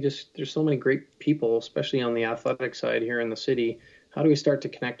how do we there's so many great people, especially on the athletic side here in the city. How do we start to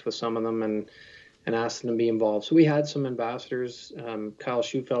connect with some of them and ask them to be involved? So we had some ambassadors. Kyle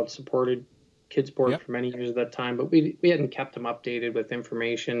Schufeld supported Kidsport for many years at that time, but we hadn't kept him updated with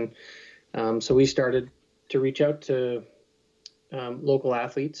information. So we started to reach out to local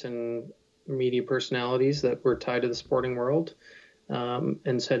athletes and media personalities that were tied to the sporting world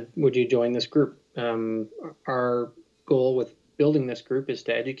and said, would you join this group? Our goal with building this group is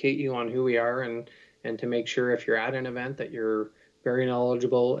to educate you on who we are and to make sure if you're at an event that you're very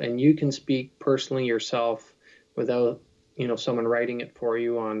knowledgeable and you can speak personally yourself without someone writing it for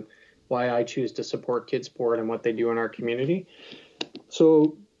you on why I choose to support Kidsport and what they do in our community.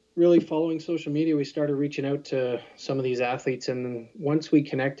 So really following social media, we started reaching out to some of these athletes, and once we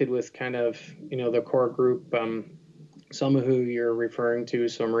connected with kind of the core group, some of who you're referring to,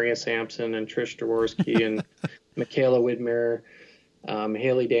 so Maria Sampson and Trish Jaworski and Michaela Widmer,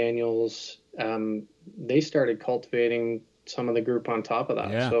 Haley Daniels, they started cultivating some of the group on top of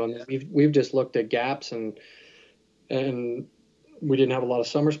that. Yeah. So we've just looked at gaps, and we didn't have a lot of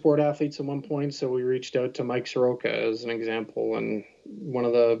summer sport athletes at one point, so we reached out to Mike Soroka as an example, and one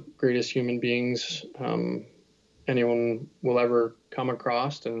of the greatest human beings anyone will ever come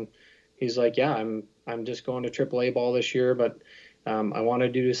across. And he's like, yeah, I'm just going to AAA ball this year, but I want to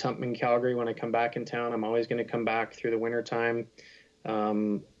do something in Calgary when I come back in town. I'm always going to come back through the winter time.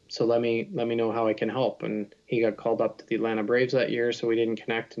 So let me know how I can help. And he got called up to the Atlanta Braves that year, so we didn't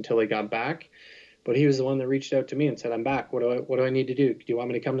connect until he got back. But he was the one that reached out to me and said, "I'm back. What do I need to do? Do you want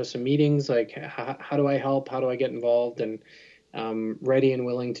me to come to some meetings? Like, how do I help? How do I get involved?" And ready and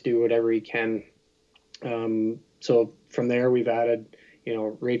willing to do whatever he can. So from there, we've added,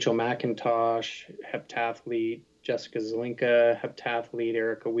 Rachel McIntosh, heptathlete, Jessica Zelinka, heptathlete,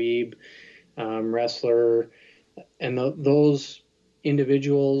 Erica Weeb, wrestler, and those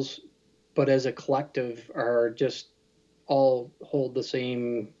individuals, but as a collective, are just all hold the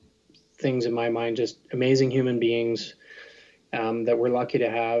same things in my mind, just amazing human beings that we're lucky to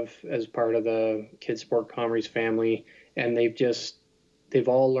have as part of the Kids Sport Commerce family. And they've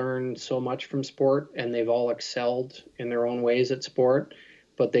all learned so much from sport, and they've all excelled in their own ways at sport,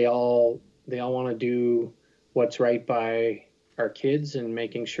 but they all want to do what's right by our kids and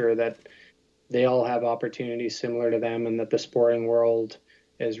making sure that they all have opportunities similar to them, and that the sporting world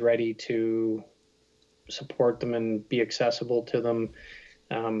is ready to support them and be accessible to them.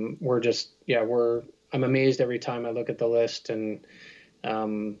 I'm amazed every time I look at the list, and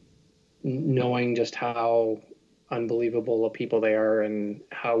knowing just how unbelievable of people they are and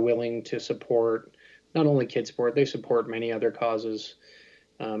how willing to support not only kids sport, they support many other causes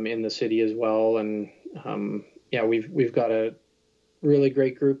in the city as well. And we've got a really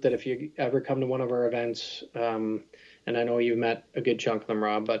great group that if you ever come to one of our events, and I know you've met a good chunk of them,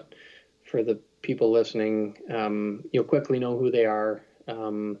 Rob, but for the people listening, you'll quickly know who they are.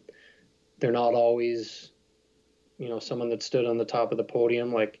 They're not always, someone that stood on the top of the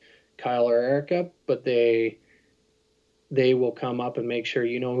podium like Kyle or Erica, but they will come up and make sure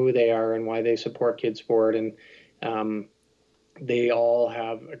you know who they are and why they support kids sport. And they all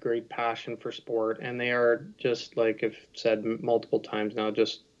have a great passion for sport, and they are, just like I've said multiple times now,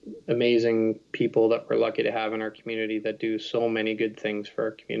 just amazing people that we're lucky to have in our community that do so many good things for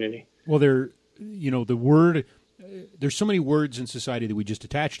our community. Well, there's so many words in society that we just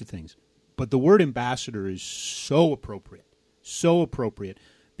attach to things, but the word ambassador is so appropriate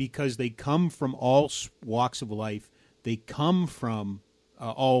because they come from all walks of life. They come from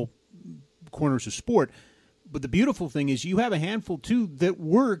all corners of sport. But the beautiful thing is you have a handful, too, that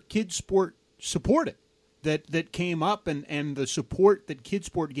were kids sport supported, that came up, and the support that kids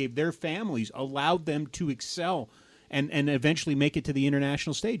sport gave their families allowed them to excel and eventually make it to the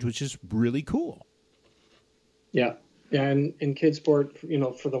international stage, which is really cool. Yeah. Yeah, and in kids sport,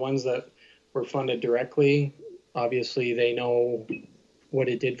 for the ones that were funded directly, obviously they know what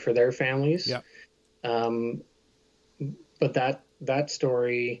it did for their families. Yeah. But that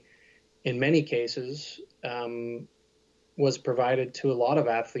story, in many cases, was provided to a lot of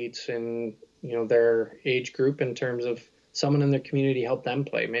athletes in their age group, in terms of someone in their community helped them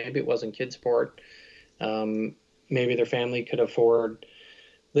play. Maybe it wasn't kids sport. Maybe their family could afford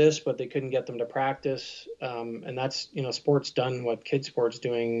this, but they couldn't get them to practice. And that's, sport's done what kids sport's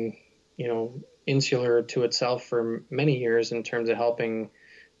doing, insular to itself for many years in terms of helping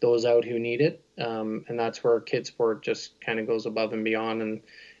those out who need it. And that's where kids sport just kind of goes above and beyond.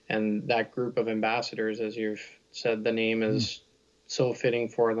 And that group of ambassadors, as you've said, the name is so fitting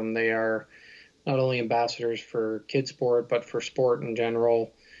for them. They are not only ambassadors for kids sport, but for sport in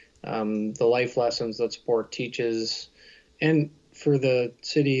general. The life lessons that sport teaches, and for the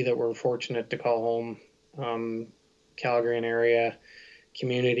city that we're fortunate to call home, Calgary and area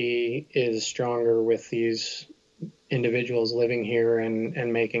community is stronger with these individuals living here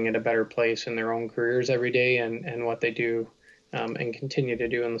and making it a better place in their own careers every day, and what they do and continue to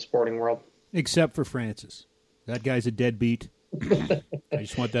do in the sporting world. Except for Francis. That guy's a deadbeat. I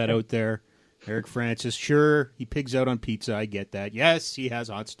just want that out there. Eric Francis, sure, he pigs out on pizza. I get that. Yes, he has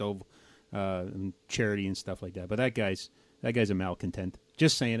hot stove and charity and stuff like that. But that guy's a malcontent.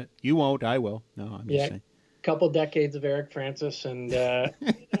 Just saying it. You won't. I will. No, I'm just saying. Couple decades of Eric Francis, and I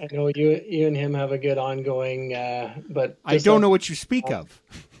know you and him have a good ongoing. But I don't know what you speak of.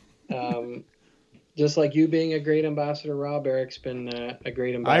 Just like you being a great ambassador, Rob, Eric's been a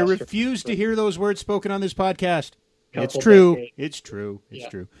great ambassador. I refuse to hear those words spoken on this podcast. It's true. Decades. It's true. It's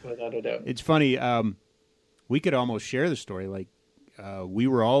true. Without a doubt. It's funny. We could almost share the story. Like we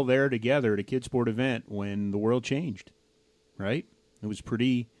were all there together at a kids sport event when the world changed. Right? It was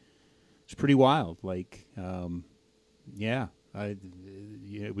pretty wild. Like, we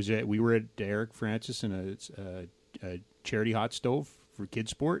were at Eric Francis in a charity hot stove for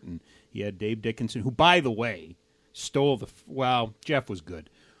kids sport, and he had Dave Dickinson, who, by the way, stole Jeff was good.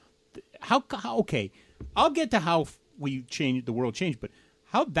 How okay, I'll get to how the world changed, but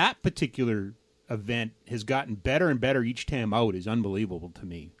how that particular event has gotten better and better each time out is unbelievable to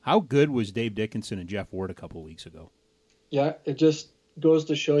me. How good was Dave Dickinson and Jeff Ward a couple of weeks ago? Yeah, it just goes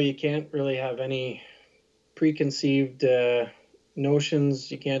to show you can't really have any preconceived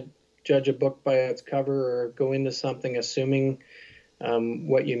notions. You can't judge a book by its cover or go into something assuming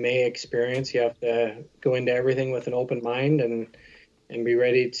what you may experience. You have to go into everything with an open mind and be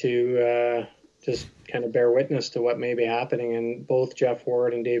ready to just kind of bear witness to what may be happening. And both Jeff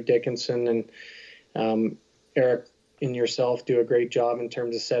Ward and Dave Dickinson and Eric and yourself do a great job in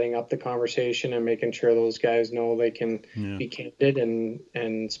terms of setting up the conversation and making sure those guys know they can be candid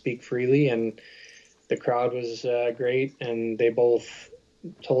and speak freely. And the crowd was great, and they both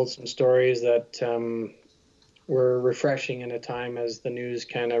told some stories that were refreshing in a time as the news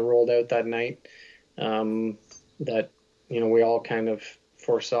kind of rolled out that night, that, we all kind of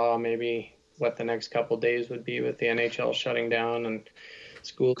foresaw maybe what the next couple of days would be with the NHL shutting down and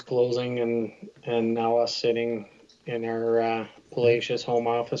schools closing, and now us sitting in our palatial home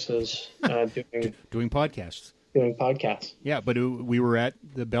offices doing podcasts. Doing podcasts. Yeah, but we were at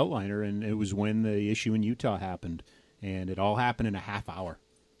the Beltliner, and it was when the issue in Utah happened, and it all happened in a half hour.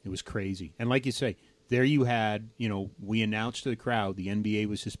 It was crazy. And like you say, there you had, we announced to the crowd the NBA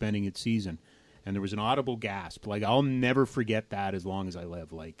was suspending its season, and there was an audible gasp. Like, I'll never forget that as long as I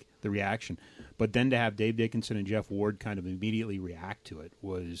live, like, the reaction. But then to have Dave Dickinson and Jeff Ward kind of immediately react to it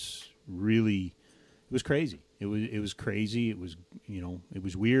was really, it was crazy. It was crazy. It was, it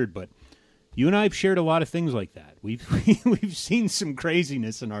was weird, but you and I have shared a lot of things like that. We've seen some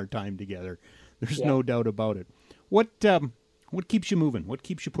craziness in our time together. There's no doubt about it. What keeps you moving? What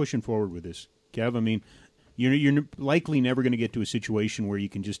keeps you pushing forward with this, Kev? I mean, you're likely never going to get to a situation where you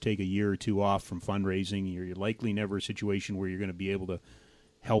can just take a year or two off from fundraising. You're likely never a situation where you're going to be able to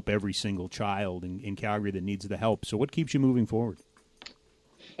help every single child in Calgary that needs the help. So what keeps you moving forward?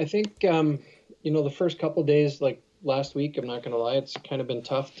 I think, the first couple of days, like last week, I'm not going to lie, it's kind of been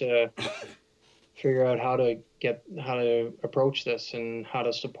tough to figure out how to approach this and how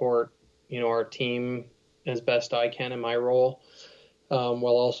to support, our team as best I can in my role, while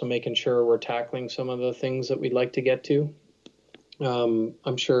also making sure we're tackling some of the things that we'd like to get to.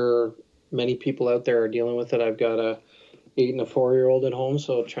 I'm sure many people out there are dealing with it. I've got a 8 and a 4-year-old at home,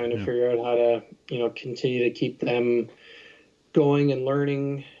 so trying to figure out how to, continue to keep them going and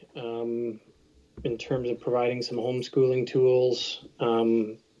learning, in terms of providing some homeschooling tools.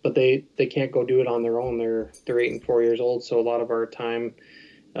 But they can't go do it on their own. They're 8 and 4 years old, so a lot of our time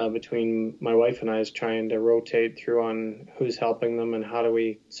between my wife and I is trying to rotate through on who's helping them and how do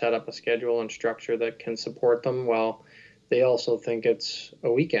we set up a schedule and structure that can support them while they also think it's a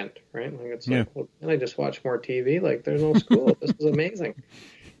weekend, right? Like it's like, well, can I just watch more TV? Like there's no school. This is amazing.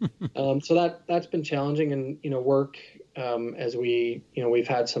 So that's been challenging, and work as we've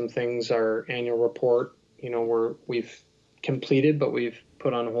had some things. Our annual report, we've completed, but we've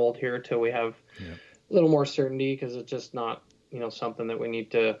put on hold here till we have a little more certainty, because it's just not something that we need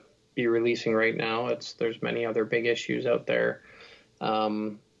to be releasing right now. There's many other big issues out there.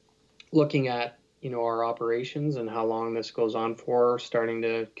 Looking at our operations and how long this goes on for, starting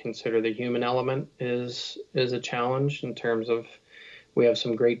to consider the human element is a challenge in terms of, we have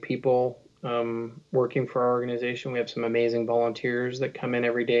some great people working for our organization. We have some amazing volunteers that come in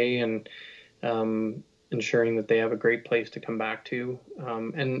every day, and ensuring that they have a great place to come back to,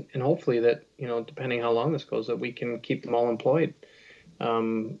 and hopefully that, depending how long this goes, that we can keep them all employed.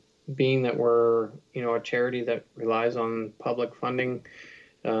 Being that we're, a charity that relies on public funding,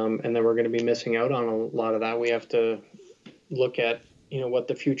 and that we're going to be missing out on a lot of that, we have to look at, what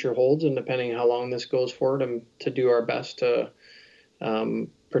the future holds, and depending how long this goes forward, and to do our best to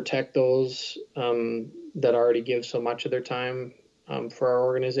protect those that already give so much of their time for our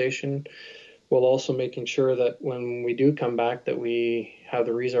organization, while also making sure that when we do come back, that we have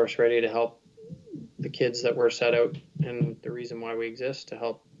the resource ready to help the kids that were set out, and the reason why we exist, to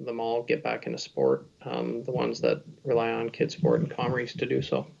help them all get back into sport, the ones that rely on Kids Sport and Commerce to do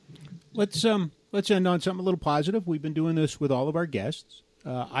so. Let's end on something a little positive. We've been doing this with all of our guests.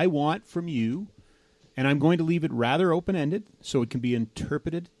 I want from you, and I'm going to leave it rather open-ended so it can be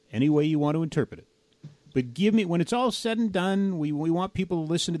interpreted any way you want to interpret it. But give me, when it's all said and done, we want people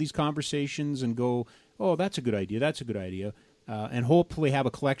to listen to these conversations and go, oh, that's a good idea, that's a good idea, and hopefully have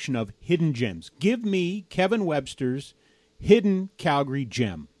a collection of hidden gems. Give me Kevin Webster's hidden Calgary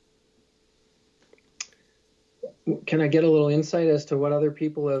gem. Can I get a little insight as to what other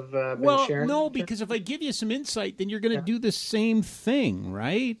people have been sharing? Well, no, because if I give you some insight, then you're going to do the same thing,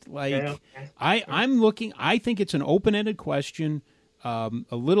 right? Like, I'm looking, I think it's an open-ended question, a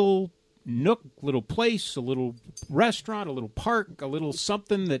little nook, little place, a little restaurant, a little park, a little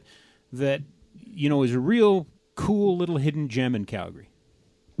something that is a real cool little hidden gem in Calgary.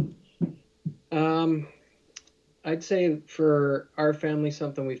 I'd say for our family,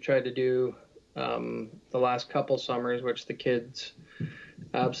 something we've tried to do the last couple summers, which the kids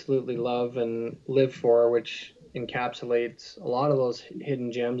absolutely love and live for, which encapsulates a lot of those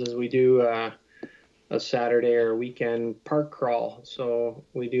hidden gems, is we do a Saturday or weekend park crawl. So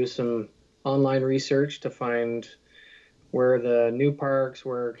we do some online research to find where the new parks,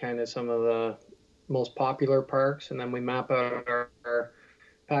 where kind of some of the most popular parks, and then we map out our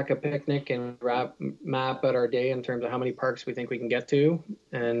pack a picnic and map out our day in terms of how many parks we think we can get to,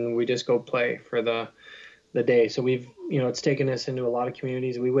 and we just go play for the day. So we've, it's taken us into a lot of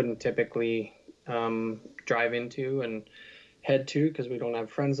communities we wouldn't typically drive into and head to because we don't have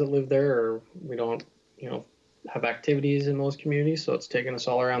friends that live there, or we don't, have activities in those communities. So it's taken us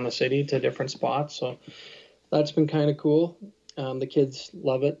all around the city to different spots. So that's been kind of cool. The kids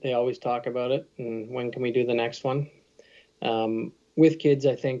love it. They always talk about it. And when can we do the next one? With kids,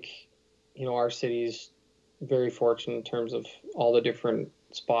 I think, our city's very fortunate in terms of all the different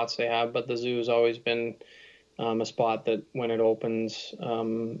spots they have, but the zoo has always been a spot that when it opens,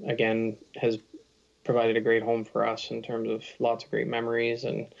 again, has provided a great home for us in terms of lots of great memories,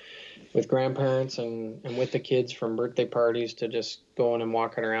 and with grandparents and with the kids, from birthday parties to just going and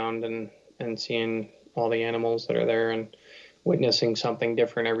walking around and seeing all the animals that are there and witnessing something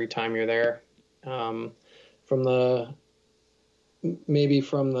different every time you're there. From the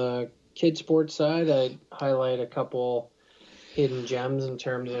kid sports side, I'd highlight a couple hidden gems in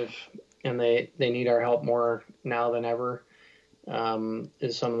terms of, and they need our help more now than ever,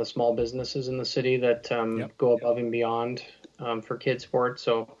 is some of the small businesses in the city that go above and beyond for kid sports.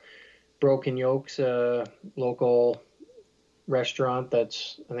 So Broken Yolk's a local restaurant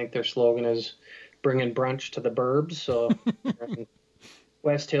that's, I think their slogan is bringing brunch to the burbs. So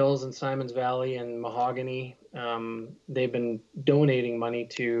West Hills and Simons Valley and Mahogany, they've been donating money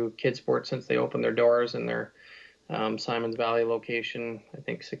to kid sports since they opened their doors in their Simons Valley location, I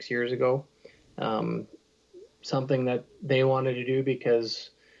think 6 years ago. Something that they wanted to do because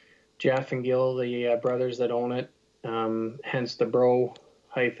Jeff and Gil, the brothers that own it, hence the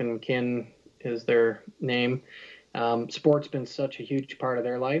bro-kin is their name. Sport's been such a huge part of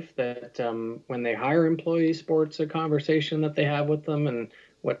their life that when they hire employees, sport's a conversation that they have with them, and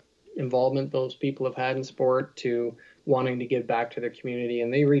what involvement those people have had in sport to wanting to give back to their community.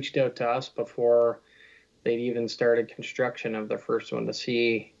 And they reached out to us before they'd even started construction of their first one to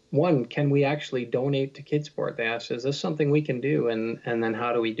see, one, can we actually donate to kid sport? They asked, is this something we can do? And then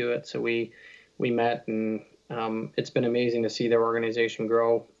how do we do it? So we met, and it's been amazing to see their organization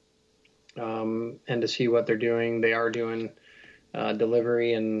grow, and to see what they're doing. They are doing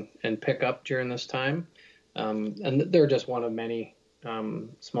delivery and pickup during this time. And they're just one of many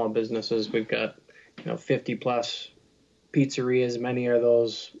small businesses. We've got 50 plus pizzerias. Many are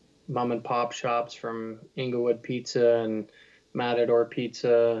those mom and pop shops, from Inglewood Pizza and Matador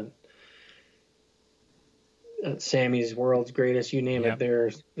Pizza, Sammy's World's Greatest, you name it.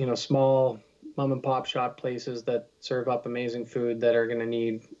 There's small mom and pop shop places that serve up amazing food that are going to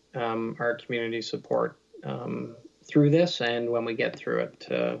need our community support through this, and when we get through it,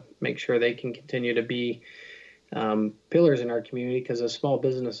 to make sure they can continue to be pillars in our community, because as small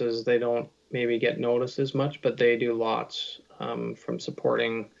businesses, they don't maybe get noticed as much, but they do lots, from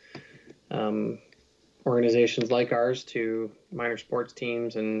supporting organizations like ours to minor sports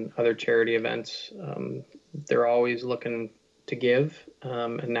teams and other charity events. They're always looking to give,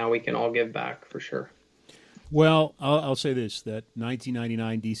 and now we can all give back for sure. Well, I'll say this, that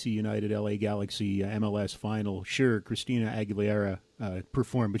 1999 DC United LA Galaxy MLS final, sure, Christina Aguilera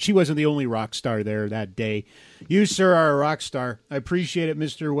performed, but she wasn't the only rock star there that day. You, sir, are a rock star. I appreciate it,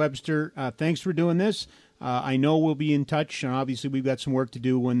 Mr. Webster. Thanks for doing this. I know we'll be in touch, and obviously we've got some work to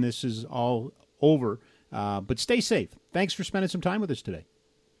do when this is all over, but stay safe. Thanks for spending some time with us today.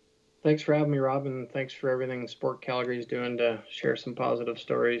 Thanks for having me, Rob, and thanks for everything Sport Calgary is doing to share some positive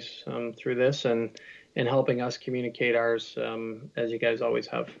stories through this, and helping us communicate ours, as you guys always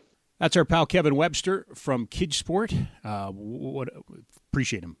have. That's our pal Kevin Webster from Kids Sport.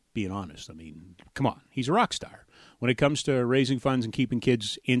 Appreciate him being honest. I mean, come on, he's a rock star. When it comes to raising funds and keeping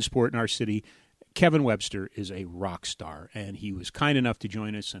kids in sport in our city, Kevin Webster is a rock star, and he was kind enough to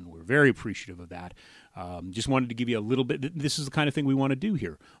join us, and we're very appreciative of that. Just wanted to give you a little bit. This is the kind of thing we want to do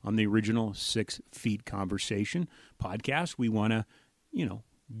here on the original 6 Feet Conversation podcast. We want to,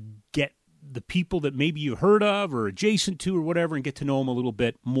 get the people that maybe you heard of or adjacent to or whatever, and get to know them a little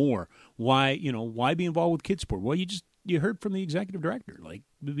bit more. Why be involved with kids sport? Well, you heard from the executive director. Like,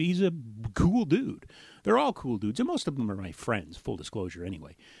 he's a cool dude. They're all cool dudes, and most of them are my friends, full disclosure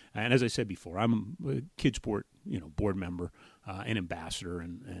anyway. And as I said before, I'm a Kids Sport, board member, and ambassador,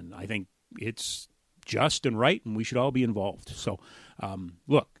 and I think it's just and right, and we should all be involved. So,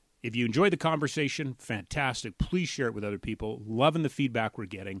 look, if you enjoyed the conversation, fantastic. Please share it with other people. Loving the feedback we're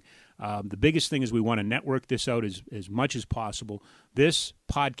getting. The biggest thing is we want to network this out as much as possible. This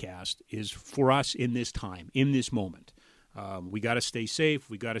podcast is for us in this time, in this moment. We got to stay safe.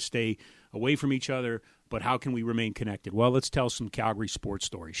 We got to stay away from each other. But how can we remain connected? Well, let's tell some Calgary sports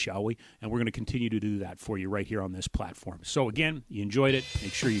stories, shall we? And we're going to continue to do that for you right here on this platform. So again, you enjoyed it.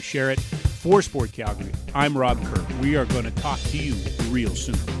 Make sure you share it. For Sport Calgary, I'm Rob Kerr. We are going to talk to you real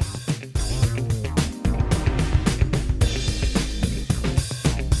soon.